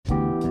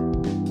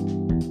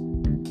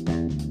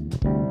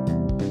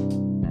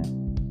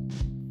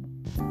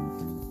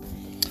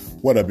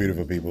What up,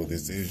 beautiful people?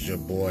 This is your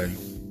boy,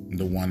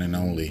 the one and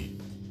only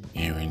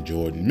Aaron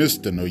Jordan,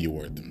 Mr. Know Your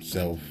Worth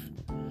himself,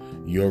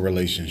 your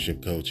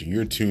relationship coach, and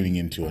you're tuning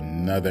into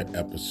another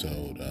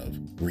episode of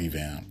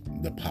Revamp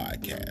the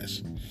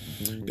Podcast.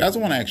 Guys, I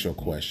want to ask you a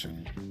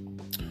question.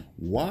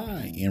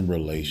 Why in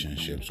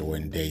relationships or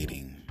in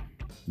dating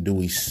do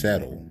we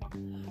settle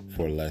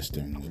for less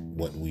than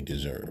what we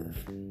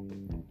deserve?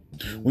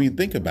 When you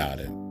think about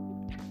it,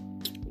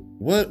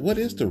 what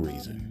is the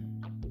reason?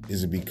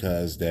 Is it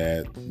because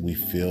that we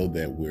feel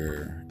that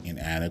we're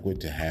inadequate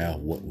to have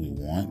what we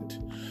want?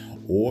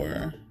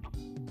 Or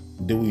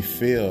do we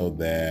feel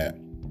that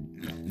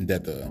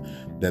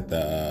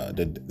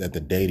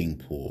the dating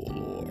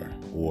pool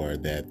or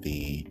that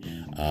we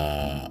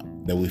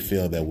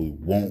feel that we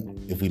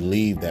won't, if we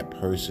leave that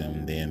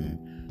person, then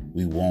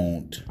we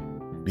won't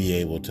be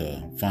able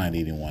to find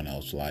anyone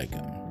else like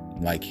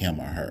him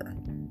or her?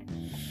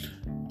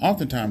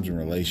 Oftentimes in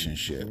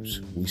relationships,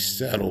 we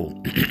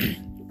settle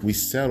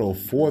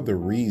for the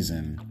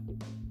reason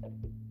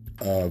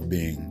of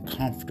being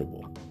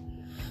comfortable.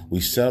 We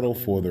settle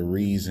for the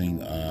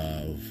reason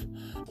of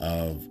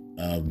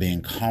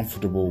being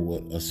comfortable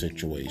with a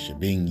situation,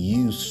 being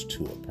used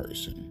to a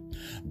person,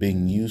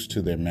 being used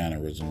to their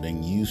mannerism,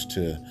 being used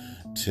to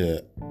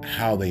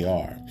how they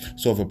are.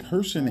 So if a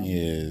person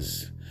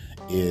is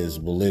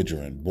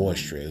belligerent,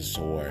 boisterous,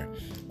 or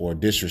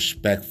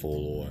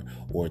disrespectful,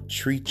 or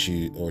treats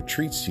you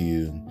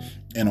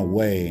in a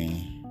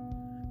way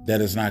that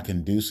is not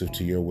conducive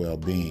to your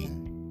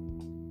well-being,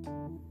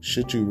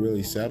 should you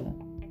really settle?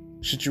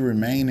 Should you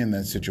remain in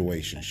that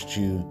situation? Should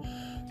you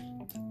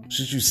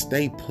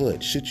stay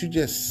put? Should you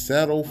just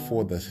settle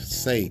for the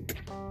sake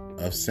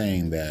of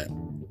saying that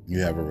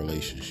you have a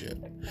relationship?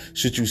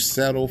 Should you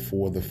settle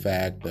for the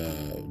fact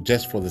of,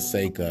 just for the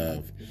sake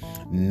of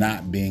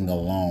not being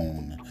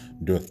alone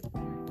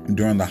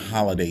during the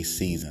holiday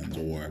seasons,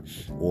 or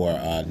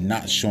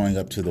not showing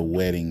up to the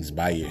weddings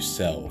by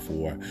yourself,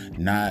 or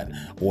not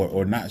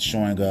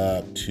showing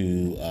up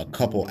to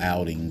couple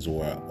outings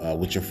or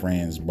with your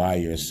friends by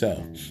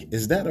yourself?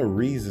 Is that a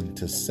reason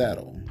to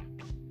settle?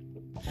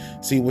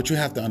 See, what you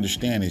have to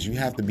understand is you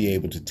have to be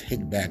able to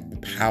take back the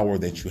power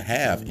that you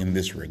have in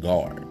this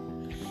regard.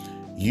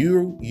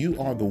 You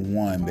are the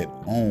one that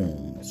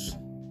owns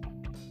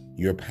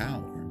your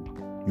power.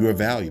 You are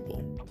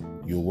valuable.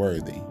 You're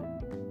worthy.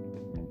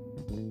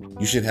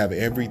 You should have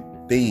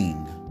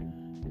everything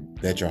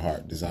that your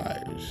heart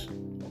desires.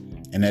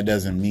 And that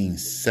doesn't mean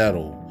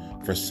settle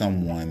for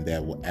someone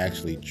that will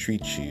actually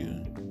treat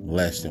you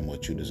less than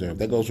what you deserve.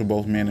 That goes for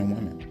both men and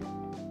women.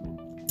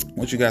 I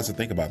want you guys to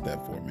think about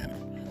that for a minute.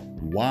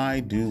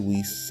 Why do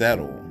we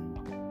settle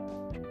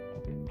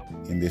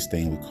in this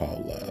thing we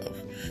call love?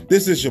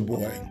 This is your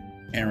boy,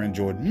 Aaron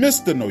Jordan,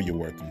 Mr. Know Your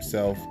Worth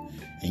himself,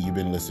 and you've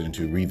been listening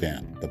to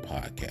Revamp the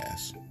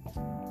Podcast.